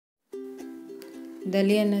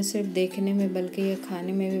दलिया न सिर्फ देखने में बल्कि यह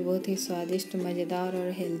खाने में भी बहुत ही स्वादिष्ट, मज़ेदार और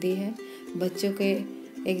हेल्दी है। बच्चों के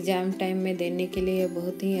एग्ज़ाम टाइम में देने के लिए यह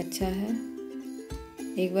बहुत ही अच्छा है।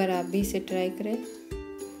 एक बार आप भी इसे ट्राई करें।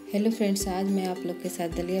 हेलो फ्रेंड्स, आज मैं आप लोग के साथ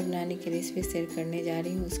दलिया बनाने की रेसिपी शेयर करने जा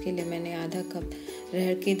रही हूँ। उसके लिए मैंने आधा कप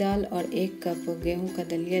अरहर की दाल और 1 कप गेहूं का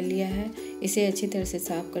दलिया लिया है। इसे अच्छी तरह से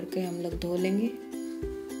साफ़ करके हम लोग धो लेंगे।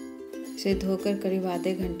 इसे धोकर करीब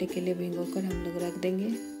आधे घंटे के लिए भिगोकर हम लोग रख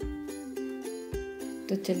देंगे।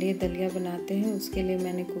 तो चलिए दलिया बनाते हैं। उसके लिए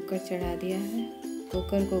मैंने कुकर चढ़ा दिया है।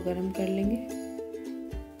 कुकर को गर्म कर लेंगे।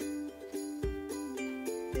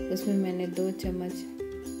 उसमें मैंने 2 चम्मच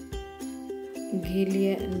घी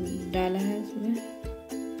डाला है। उसमें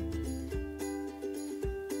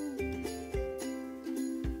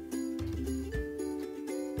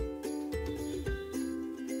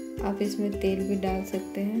आप इसमें तेल भी डाल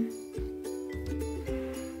सकते हैं।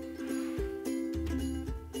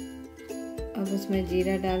 अब उसमें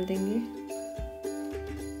जीरा डाल देंगे,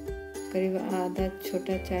 करीब आधा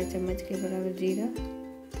छोटा चाय चम्मच के बराबर जीरा,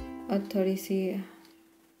 और थोड़ी सी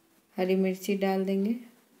हरी मिर्ची डाल देंगे,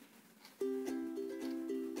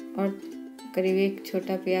 और करीब 1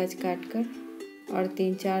 छोटा प्याज काटकर और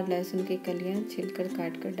 3-4 लहसुन की कलियां छिलकर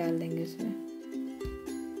काटकर डाल देंगे उसमें।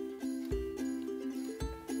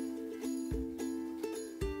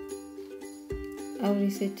 और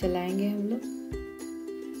इसे चलाएंगे हम लोग।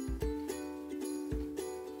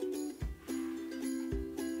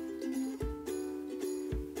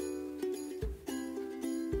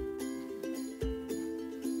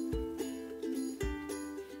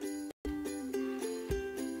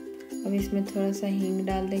 अब इसमें थोड़ा सा हींग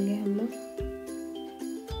डाल देंगे हम लोग।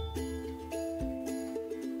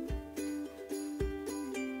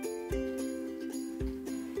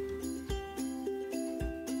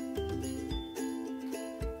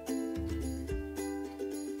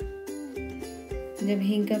 जब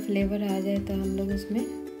हींग का फ्लेवर आ जाए तो हम लोग उसमें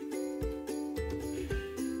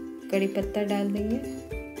कड़ी पत्ता डाल देंगे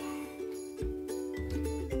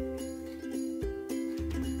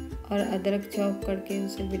और अदरक चॉप करके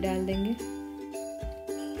उसे भी डाल देंगे।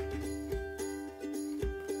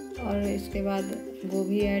 और इसके बाद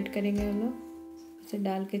गोभी ऐड करेंगे हम लोग। उसे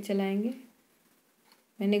डाल के चलाएंगे।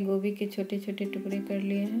 मैंने गोभी के छोटे छोटे टुकड़े कर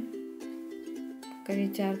लिए हैं।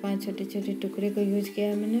 करीब 4-5 छोटे छोटे टुकड़े को यूज किया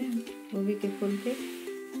है मैंने गोभी के फूल पे।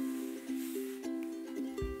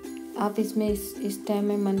 आप इसमें इस टाइम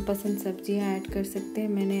में मनपसंद सब्जियां ऐड कर सकते हैं।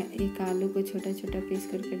 मैंने एक आलू को छोटा छोटा पीस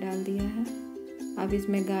करके डाल दिया है। आप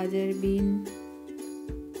इसमें गाजर, बीन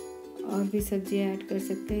और भी सब्जियां ऐड कर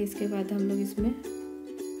सकते हैं। इसके बाद हम लोग इसमें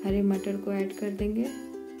हरे मटर को ऐड कर देंगे।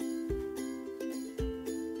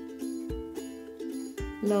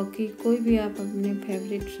 लौकी, कोई भी आप अपने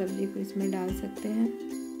फेवरेट सब्जी को इसमें डाल सकते हैं।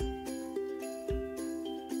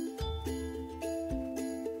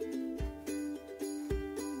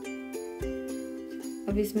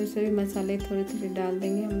 अब इसमें सभी मसाले थोड़े थोड़े डाल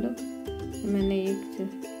देंगे हम लोग। मैंने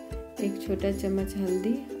एक छोटा चम्मच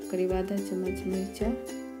हल्दी, करीब आधा चम्मच मिर्चा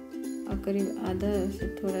और करीब आधा से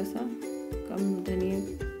थोड़ा सा कम धनिया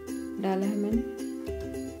डाला है मैंने।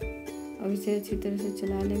 अब इसे अच्छी तरह से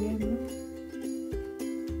चला लेंगे हम लोग।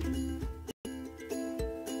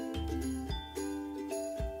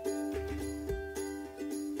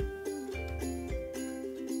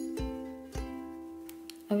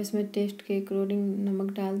 अब इसमें टेस्ट के अकॉर्डिंग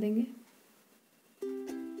नमक डाल देंगे।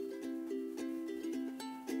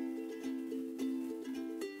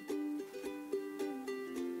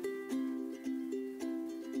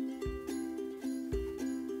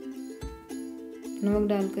 नमक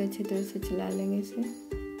डालकर अच्छी तरह से चला लेंगे इसे।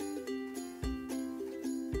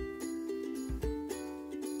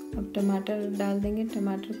 अब टमाटर डाल देंगे।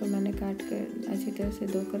 टमाटर को मैंने काट कर अच्छी तरह से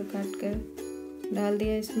धोकर काट कर डाल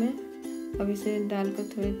दिया इसमें। अब इसे डालकर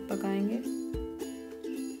थोड़े पकाएंगे।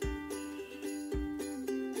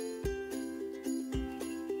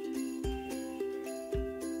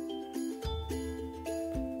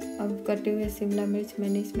 अब कटे हुए शिमला मिर्च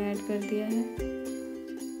मैंने इसमें ऐड कर दिया है।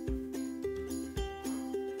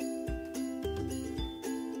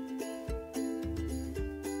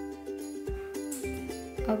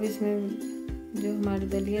 अब इसमें जो हमारे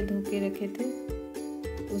दलिया धो के रखे थे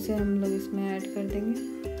उसे हम लोग इसमें ऐड कर देंगे।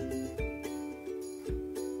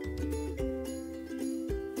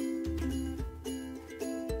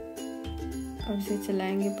 अब इसे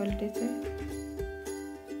चलाएंगे पलटे से।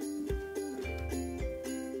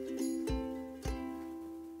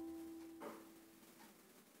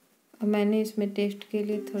 अब मैंने इसमें टेस्ट के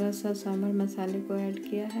लिए थोड़ा सा सांभर मसाले को ऐड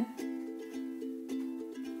किया है।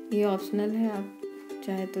 ये ऑप्शनल है, आप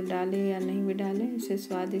चाहे तो डालें या नहीं भी डालें, इससे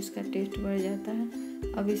स्वाद इसका टेस्ट बढ़ जाता है।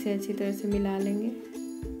 अब इसे अच्छी तरह से मिला लेंगे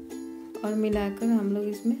और मिलाकर हम लोग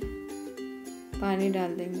इसमें पानी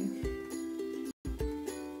डाल देंगे।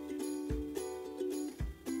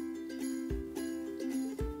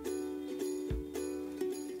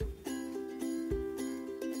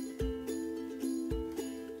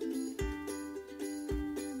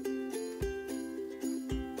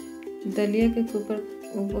 दलिया के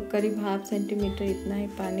ऊपर करीब 1/2 सेंटीमीटर इतना ही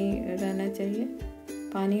पानी रहना चाहिए।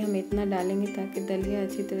 पानी हम इतना डालेंगे ताकि दलिया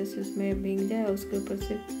अच्छी तरह से उसमें भीग जाए और उसके ऊपर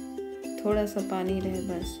से थोड़ा सा पानी रहे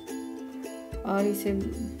बस। और इसे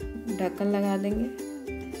ढक्कन लगा देंगे।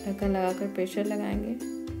 ढक्कन लगाकर प्रेशर लगाएंगे।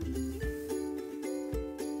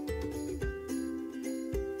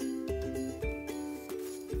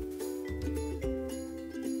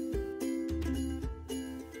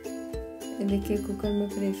 देखिए कुकर में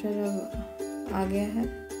प्रेशर अब आ गया है।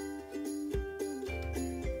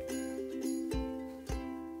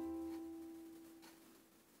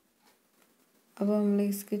 अब हम लोग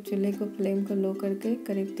इसके चूल्हे को फ्लेम को लो करके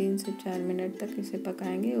करीब 3 से 4 मिनट तक इसे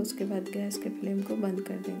पकाएंगे। उसके बाद गैस के फ्लेम को बंद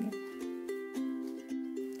कर देंगे।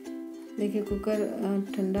 देखिए कुकर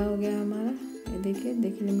ठंडा हो गया हमारा। ये देखिए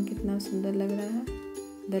देखने में कितना सुंदर लग रहा है।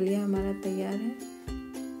 दलिया हमारा तैयार है।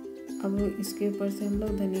 अब इसके ऊपर से हम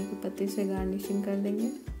लोग धनिया के पत्ते से गार्निशिंग कर देंगे।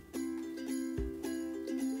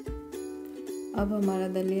 अब हमारा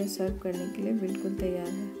दलिया सर्व करने के लिए बिल्कुल तैयार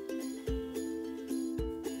है।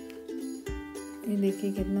 ये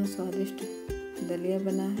देखिए कितना स्वादिष्ट दलिया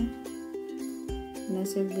बना है। न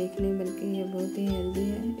सिर्फ देखने बल्कि ये बहुत ही हेल्दी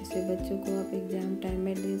है। इसे बच्चों को आप एग्जाम टाइम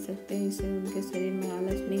में दे सकते हैं। इससे उनके शरीर में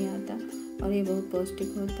आलस नहीं आता और ये बहुत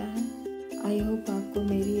पौष्टिक होता है। आई होप आपको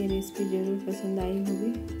मेरी ये रेसिपी ज़रूर पसंद आई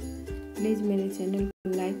होगी। प्लीज़ मेरे चैनल को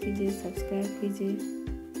लाइक कीजिए, सब्सक्राइब कीजिए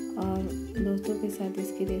और दोस्तों के साथ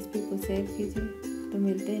इसकी रेसिपी को शेयर कीजिए। तो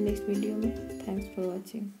मिलते हैं नेक्स्ट वीडियो में। Thanks for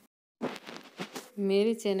watching.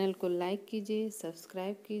 मेरे चैनल को लाइक कीजिए,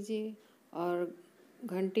 सब्सक्राइब कीजिए और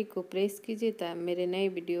घंटी को प्रेस कीजिए मेरे नए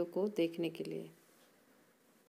वीडियो को देखने के लिए।